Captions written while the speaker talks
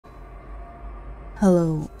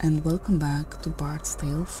Hello and welcome back to Bart's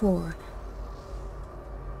Tale 4.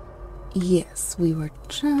 Yes, we were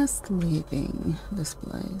just leaving this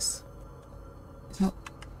place. No.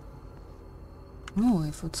 Oh,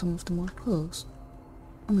 I thought some of them were closed.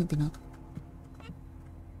 Or maybe not.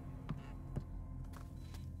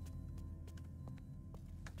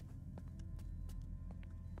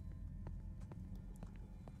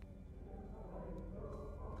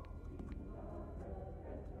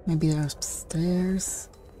 Maybe they're upstairs,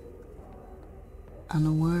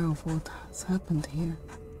 unaware of what has happened here.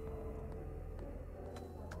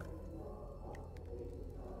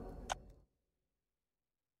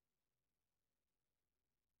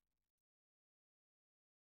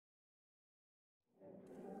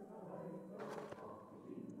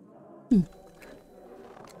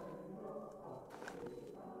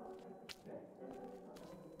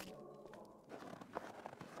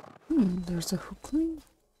 There's a hook line.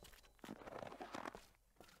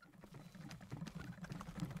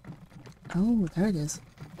 Oh, there it is.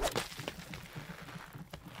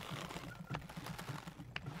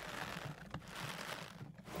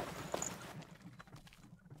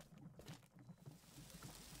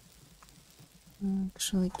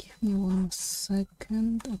 Actually, give me 1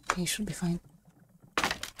 second. Okay, should be fine.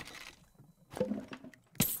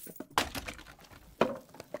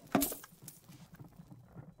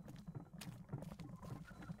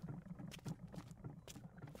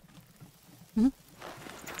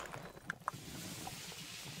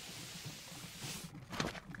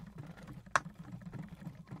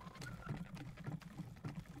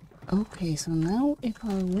 Okay, so now if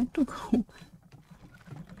I want to go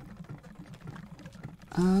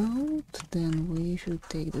out, then we should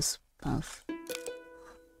take this path.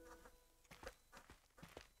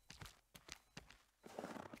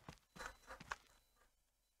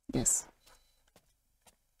 Yes.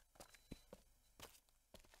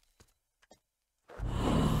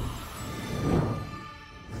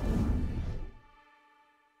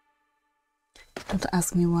 Don't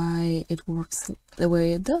ask me why it works the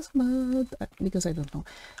way it does, but because I don't know.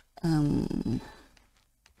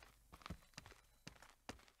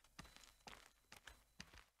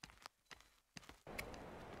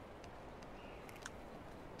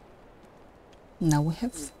 Now we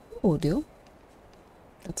have audio.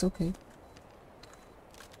 That's okay.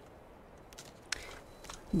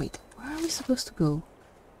 Wait, where are we supposed to go?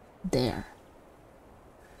 There.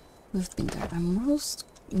 We've been there. I'm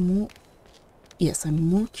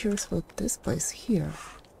more curious about this place here.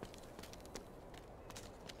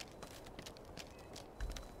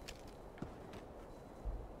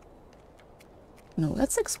 No,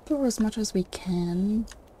 let's explore as much as we can.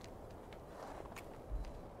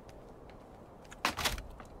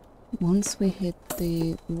 Once we hit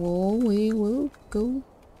the wall, we will go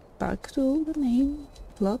back to the main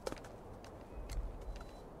plot.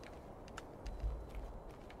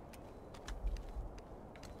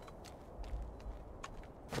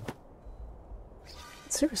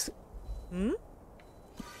 Seriously.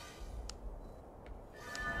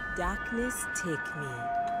 Darkness take me.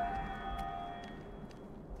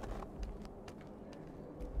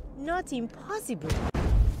 Not impossible.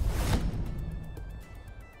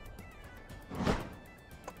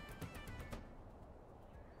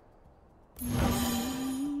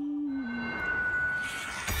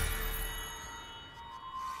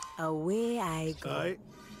 Away I go. Aye.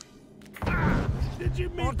 Did you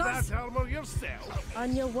make that armor yourself?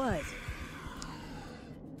 On your word.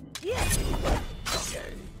 Yes.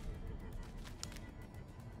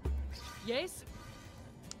 Yes.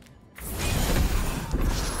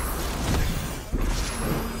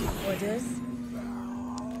 Orders.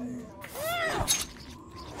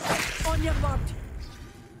 On your mark.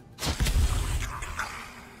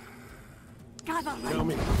 Gather. Tell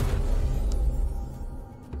me.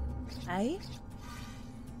 Aye.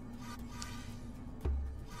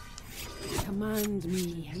 Command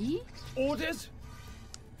me. Orders?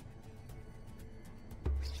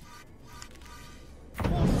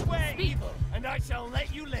 Forswear evil, and I shall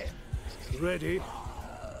let you live. Ready?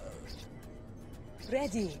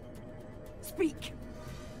 Ready. Speak.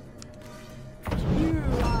 You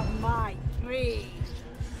are my prey.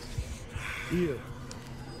 Here.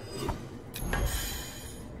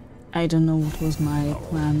 I don't know what was my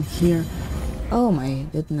plan here. Oh my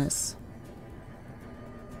goodness.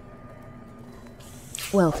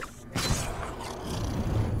 Well.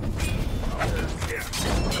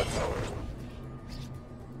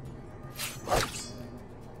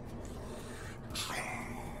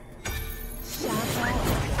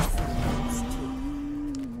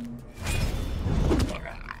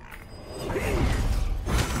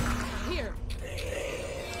 Here.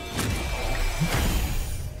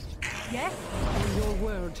 Yes? On your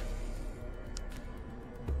word.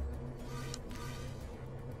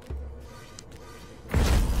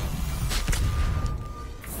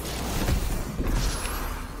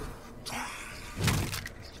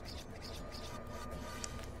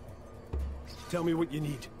 Tell me what you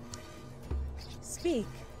need. Speak.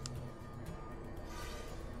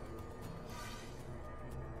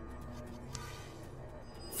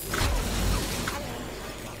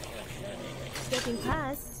 Stepping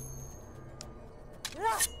past.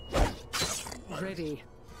 Ready.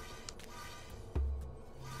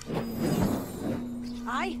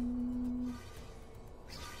 Aye.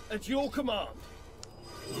 At your command.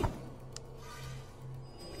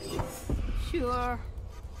 Sure.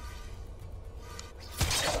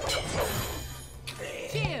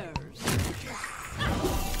 Cheers.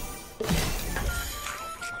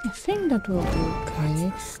 I think that will be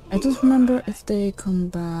okay. I don't remember if they come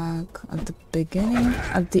back at the beginning,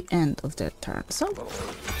 at the end of their turn, so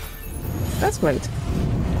that's great.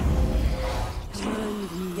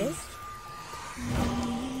 Yes?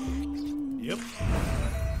 Yep.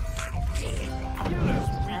 You're as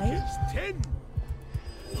weak as 10.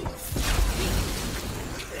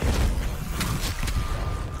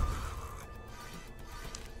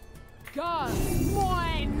 God,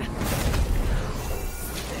 mine!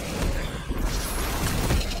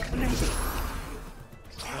 Ready.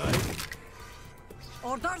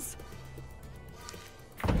 Orders?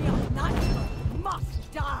 The unnatural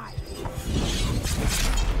must die!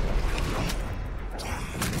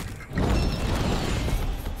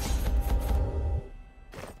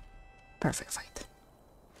 Perfect fight.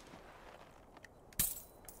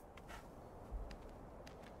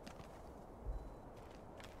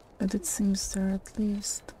 But it seems there at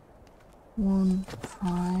least one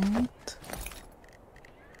fight.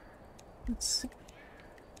 Let's see.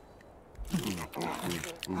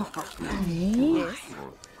 Okay. Yes.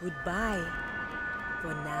 Goodbye.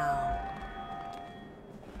 For now.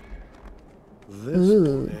 This Ooh.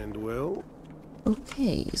 won't end well.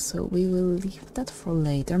 Okay, so we will leave that for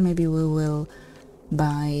later. Maybe we will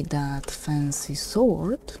buy that fancy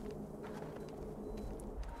sword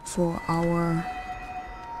for our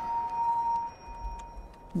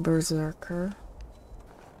berserker.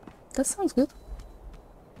 That sounds good.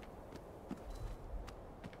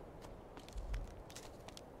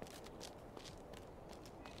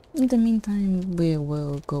 In the meantime, we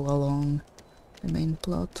will go along the main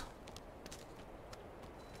plot.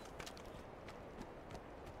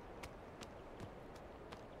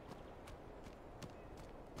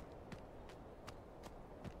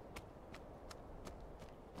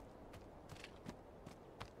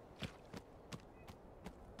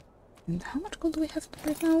 And how much gold do we have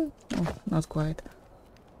right now? Oh, not quite.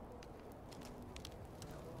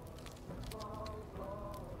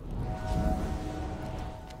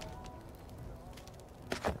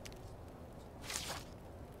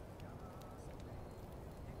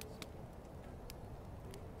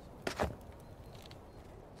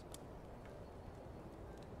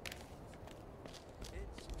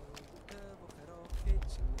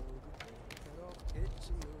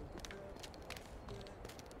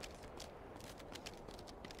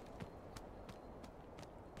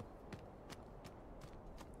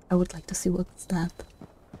 I would like to see what's that.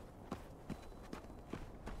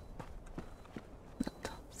 But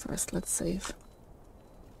first, let's save.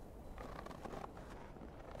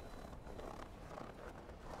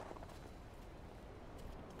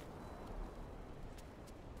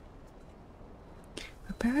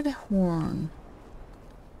 Prepare the horn.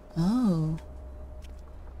 Oh.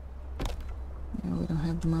 Yeah, we don't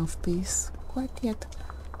have the mouthpiece quite yet.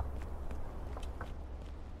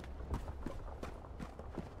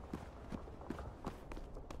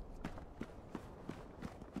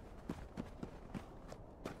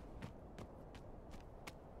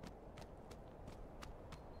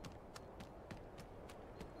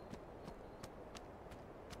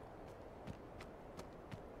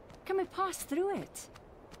 Can we pass through it?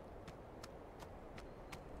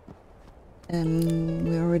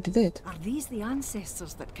 We already did. Are these the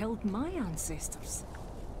ancestors that killed my ancestors?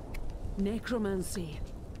 Necromancy.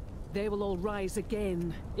 They will all rise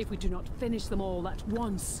again if we do not finish them all at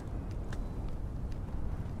once.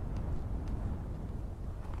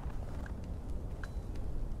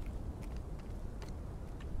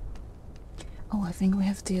 Oh, I think we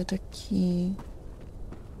have the other key.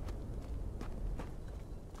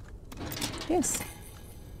 Yes.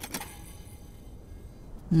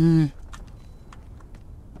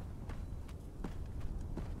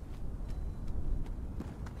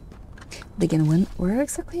 Again, where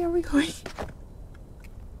exactly are we going?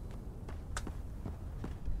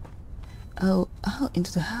 Oh,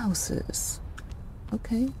 into the houses.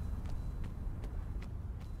 Okay.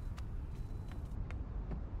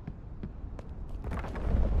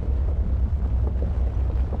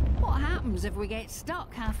 What happens if we get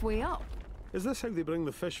stuck halfway up? Is this how they bring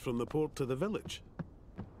the fish from the port to the village?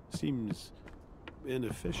 Seems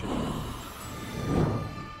inefficient.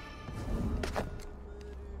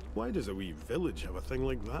 Why does a wee village have a thing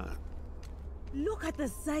like that? Look at the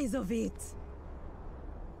size of it!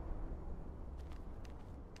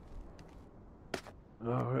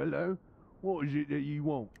 Oh, hello. What is it that you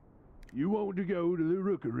want? You want to go to the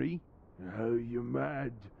rookery? Oh, you're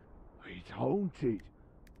mad. It's haunted.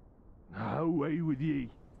 Away with ye.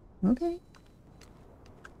 Okay.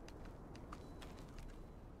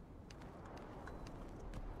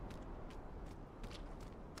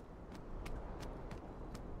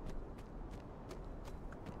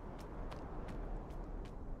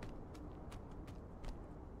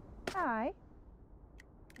 Aye.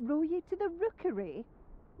 Row ye to the rookery?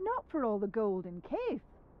 Not for all the gold in cave.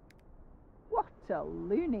 What a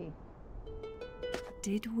loony.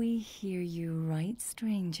 Did we hear you right,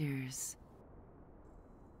 strangers?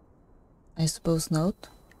 I suppose not.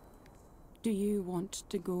 Do you want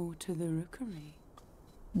to go to the rookery?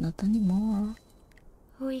 Not anymore.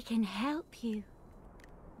 We can help you.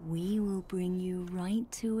 We will bring you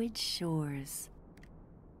right to its shores.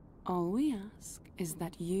 All we ask is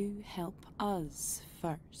that you help us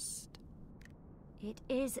first. It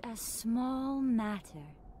is a small matter,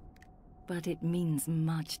 but it means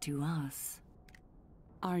much to us.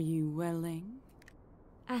 Are you willing?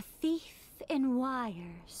 A thief in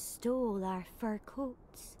wire stole our fur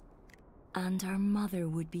coats, and our mother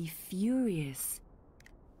would be furious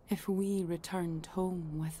If we returned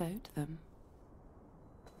home without them.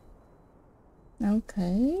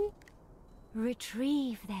 Okay.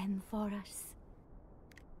 Retrieve them for us,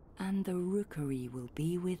 and the rookery will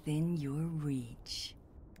be within your reach.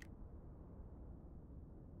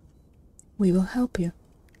 We will help you.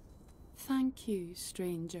 Thank you,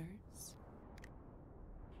 strangers.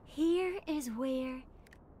 Here is where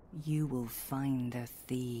you will find the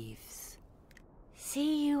thieves.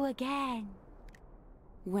 See you again.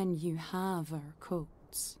 When you have our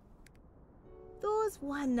coats. Those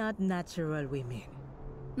were not natural women.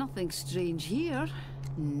 Nothing strange here.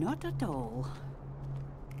 Not at all.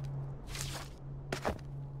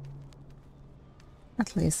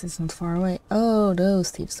 At least it's not far away. Oh,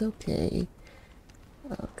 those thieves. Okay.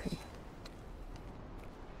 Okay.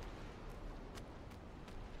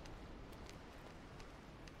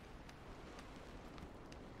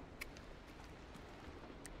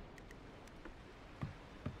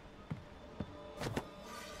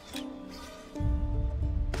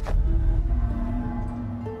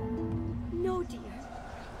 No, dear.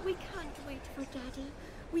 We can't wait for Daddy.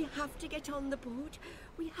 We have to get on the boat.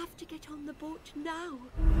 We have to get on the boat now.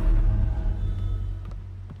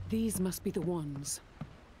 These must be the ones.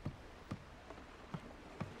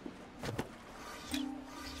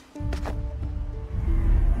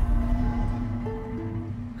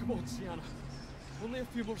 Come on, Sienna. Only a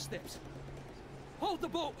few more steps. Hold the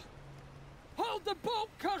boat! Hold the boat,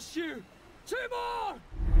 curse you! 2 more!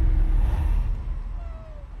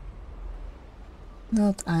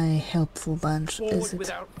 Not a helpful bunch, is Forward it?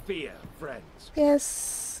 without fear, friends.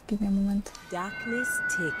 Yes. Give me a moment. Darkness,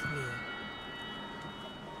 take me.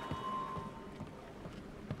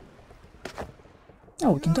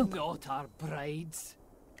 Oh, we can talk. Not our brides.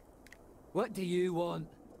 What do you want?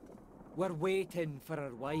 We're waiting for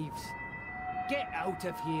our wives. Get out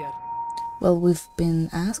of here. Well, we've been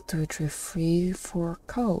asked to retrieve 3-4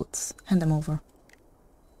 coats. Hand them over.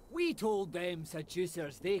 We told them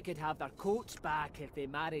seducers they could have their coats back if they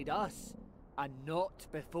married us, and not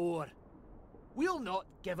before. We'll not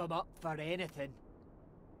give them up for anything.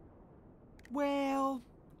 Well,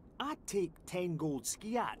 I'd take 10 gold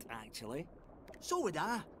skiat, actually. So would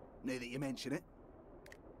I, now that you mention it.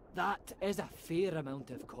 That is a fair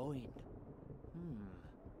amount of coin.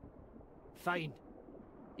 Fine.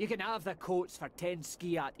 You can have the coats for 10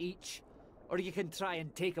 skiat each, or you can try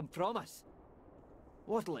and take them from us.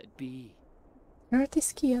 What'll it be? 30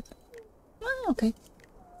 skiat. Oh, okay.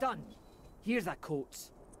 Done. Here's the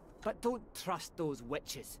coats. But don't trust those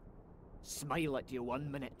witches. Smile at you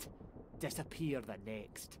 1 minute, disappear the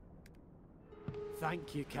next.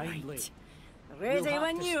 Thank you kindly. Ready We'll have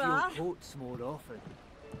when to you steal are. coats more often.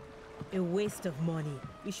 A waste of money.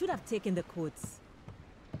 We should have taken the coats.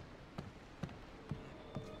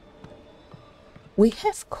 We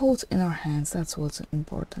have coats in our hands, that's what's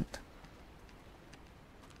important.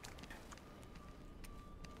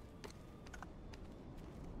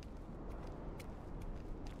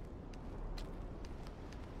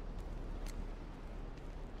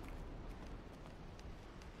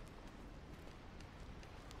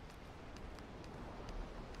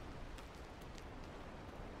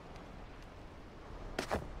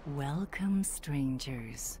 Welcome,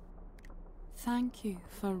 strangers. Thank you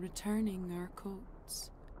for returning our coats.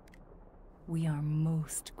 We are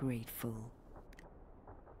most grateful.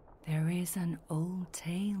 There is an old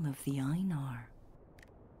tale of the Einar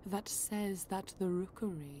that says that the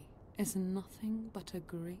rookery is nothing but a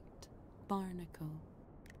great barnacle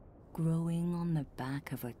growing on the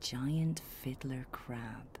back of a giant fiddler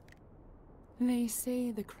crab. They say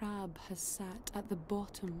the crab has sat at the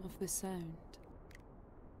bottom of the sound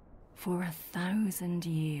for 1,000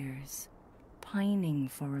 years, pining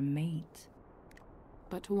for a mate.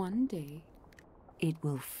 But one day, it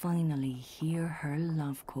will finally hear her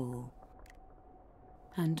love call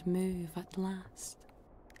and move at last.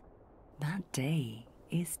 That day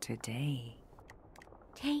is today.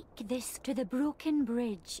 Take this to the broken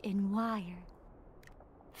bridge in wire.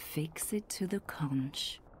 Fix it to the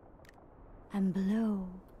conch. And blow.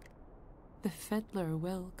 The fiddler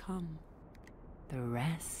will come. The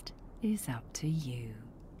rest is up to you.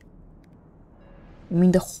 You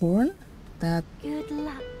mean the horn? That... Good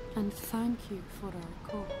luck. And thank you for our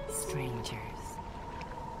call. Strangers.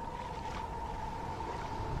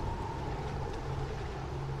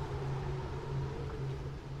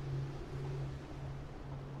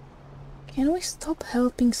 Can we stop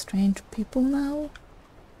helping strange people now?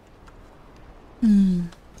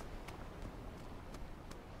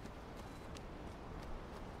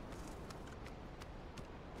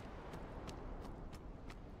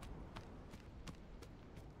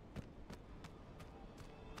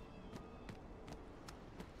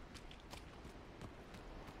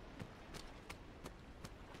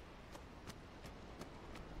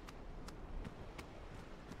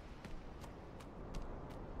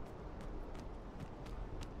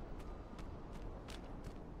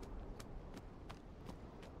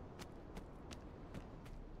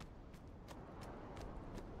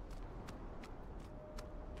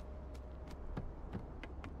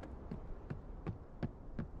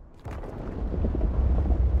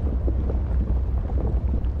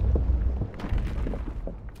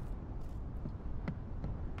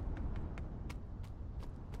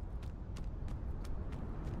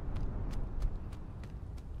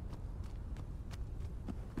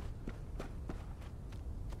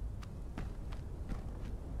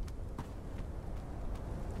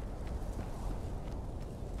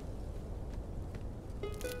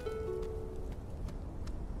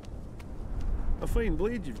 A fine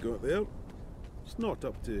blade you've got there. It's not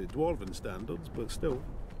up to dwarven standards, but still.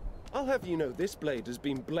 I'll have you know this blade has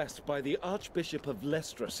been blessed by the Archbishop of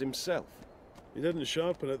Lestras himself. He didn't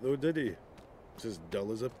sharpen it though, did he? It's as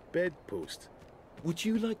dull as a bedpost. Would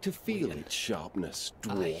you like to feel its sharpness,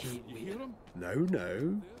 dwarf?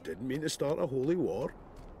 No. Didn't mean to start a holy war.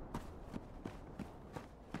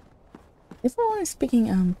 If I was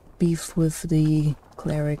speaking beef with the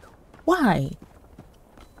cleric, why?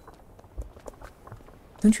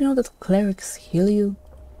 Don't you know that clerics heal you?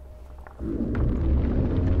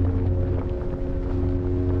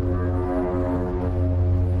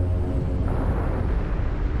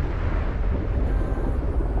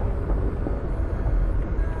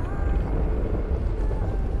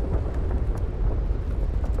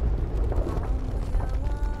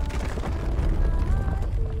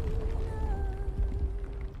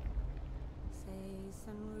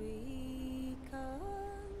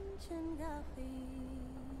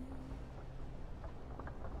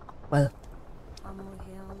 Well,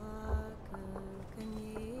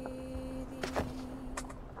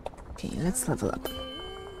 okay, let's level up.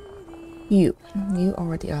 You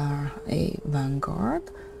already are a vanguard.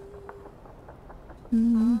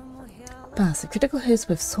 Pass. Critical hits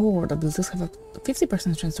with sword abilities have a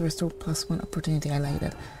 50% chance to restore +1 opportunity. I like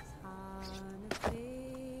that.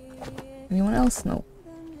 Anyone else? No.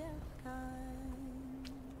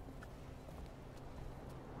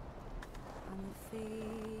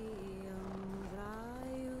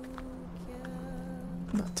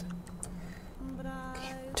 But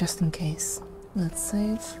okay, just in case, let's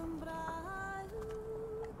save.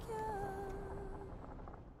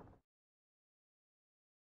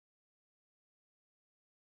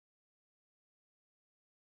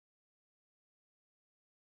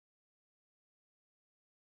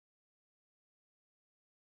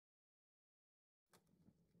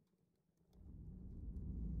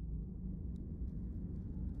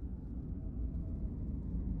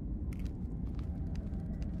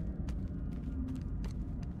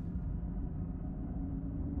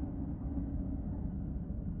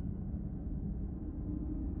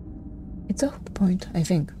 It's a hook point, I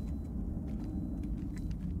think.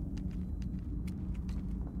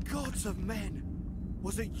 Gods of men!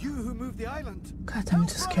 Was it you who moved the island? God damn, it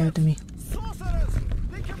scared me. Sorcerers!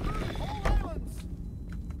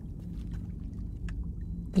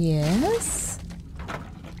 Yes.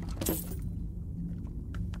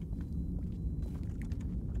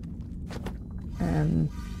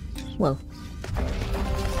 Well.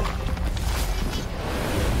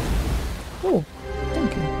 Oh,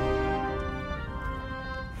 thank you.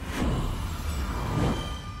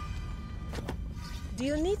 Do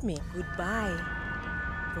you need me? Goodbye.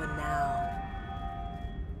 For now.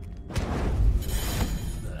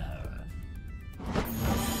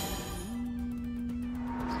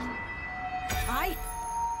 Aye.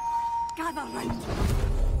 Gather round.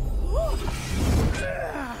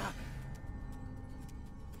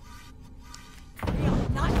 You're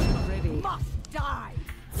not ready. Must die.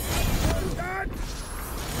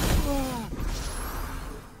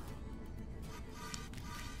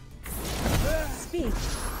 Speak.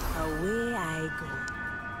 Away I go.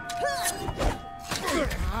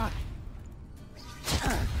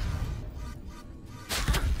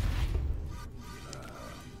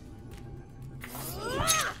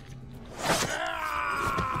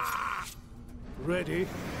 Ready?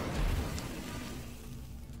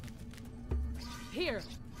 Here.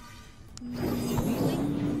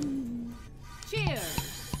 Cheers.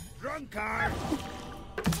 Drunkard!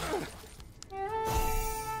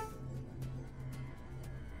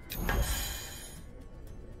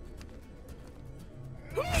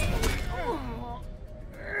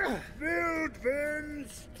 Wildwin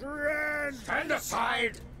strand! Stand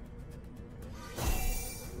aside!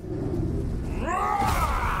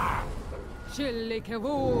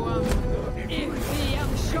 Chillikavoam.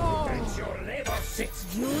 Ithiam Shaw. And your labor sits.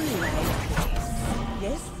 You like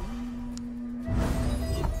this? Yes?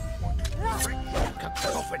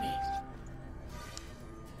 Cacophony.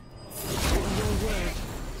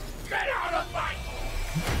 Get out of my...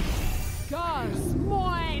 Gars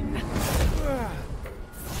moin.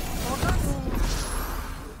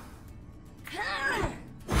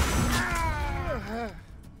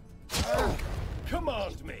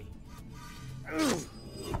 Command me.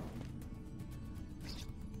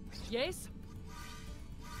 Yes?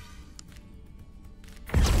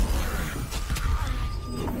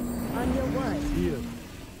 On your word. Here.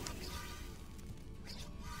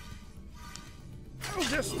 I'll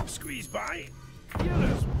just squeeze by. You're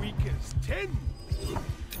as weak as tin. You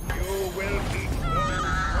will be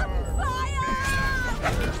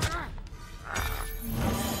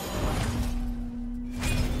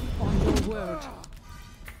On your word.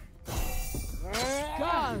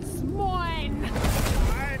 Gars moin.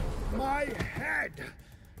 at my head.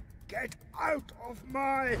 Get out of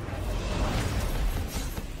my...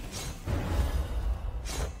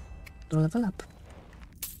 To level up.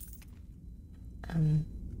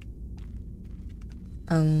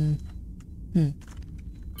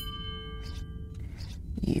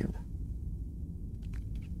 You.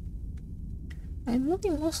 I'm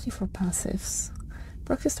looking mostly for passives.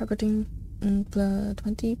 Practice targeting,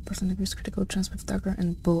 20% increased critical chance with dagger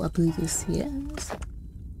and bow abilities, yes.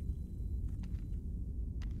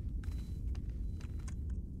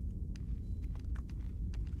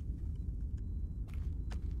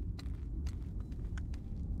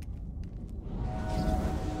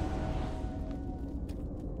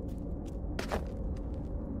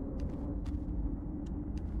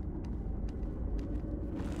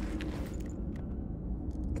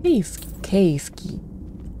 Cave key.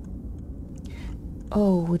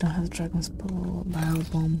 Oh, we don't have dragon's bile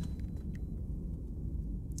bomb.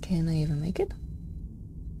 Can I even make it?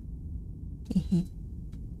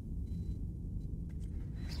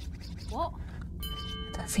 What?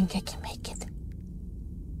 I don't think I can make it.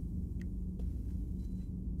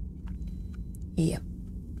 Yep.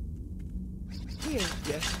 Here.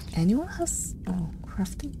 Yes. Anyone has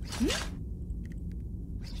crafting?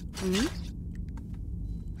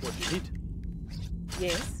 What do you need?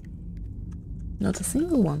 Yes. Not a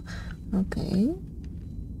single one. Okay.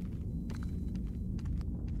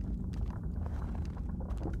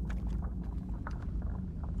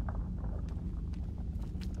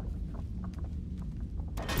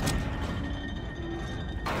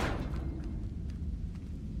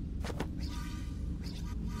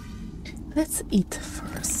 Let's eat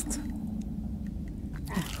first.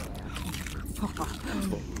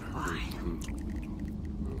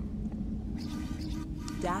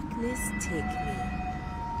 Darkness take me.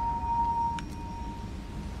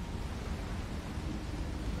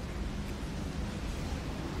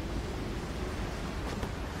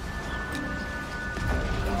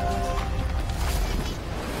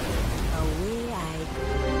 Away I go.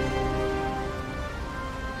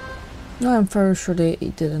 No, I'm very sure they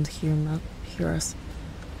didn't hear us.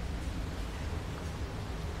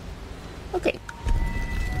 Okay.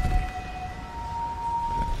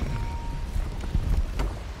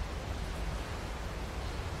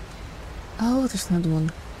 Oh, there's another one.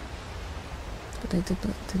 But I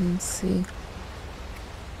didn't see.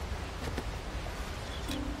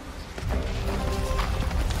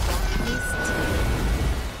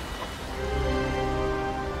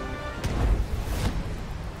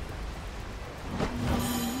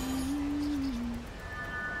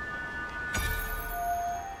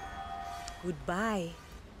 Goodbye.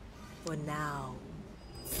 For now.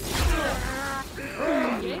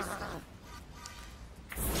 Yes?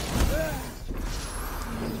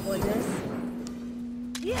 Orders?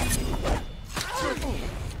 Yes!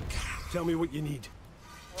 Tell me what you need.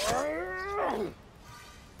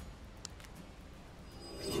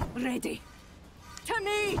 Ready. To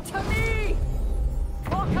me! To me!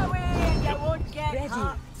 Walk away and you won't get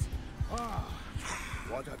hurt.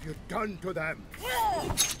 What have you done to them?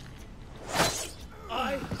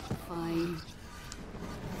 Fine. I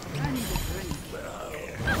need a drink.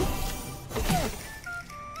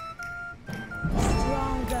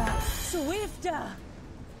 Stronger! Swifter!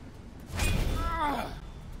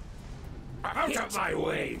 Out of my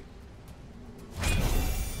way!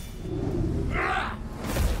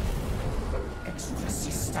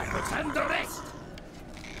 Exorcista and the rest!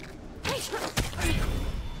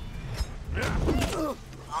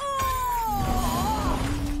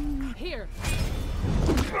 Here.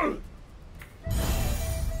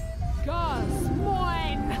 Gas,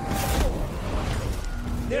 moin!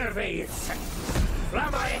 Nerveis!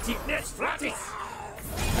 Flamma et ignis flatis!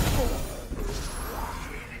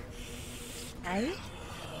 Aye?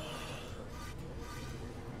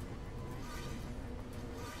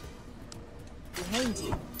 Behind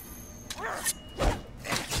you.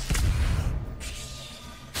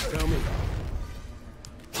 Tell me.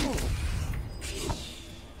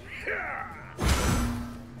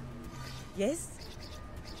 Yes?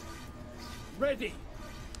 Ready!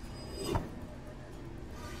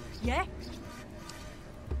 Yeah?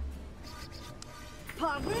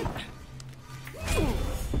 Pardon?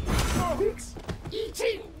 Dogs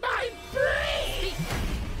eating my brain!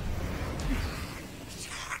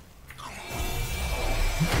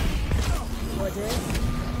 Orders?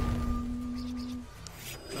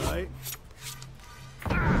 Aye.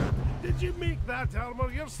 Did you make that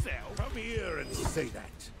armor yourself? Come here and say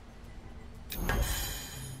that.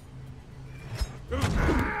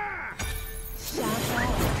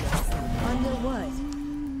 On your word.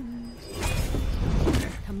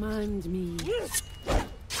 Command me.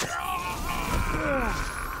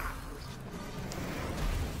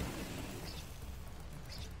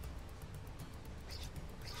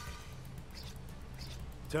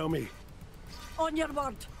 Tell me. On your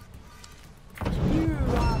word. You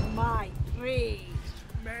are my prey.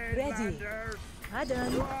 Ready. Pardon.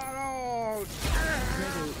 Ready.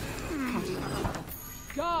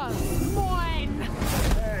 Gas, moin!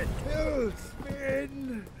 Kill,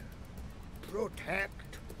 spin.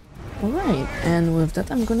 Protect. Alright, and with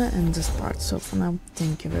that I'm gonna end this part. So for now,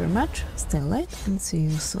 thank you very much, stay late, and see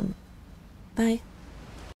you soon. Bye!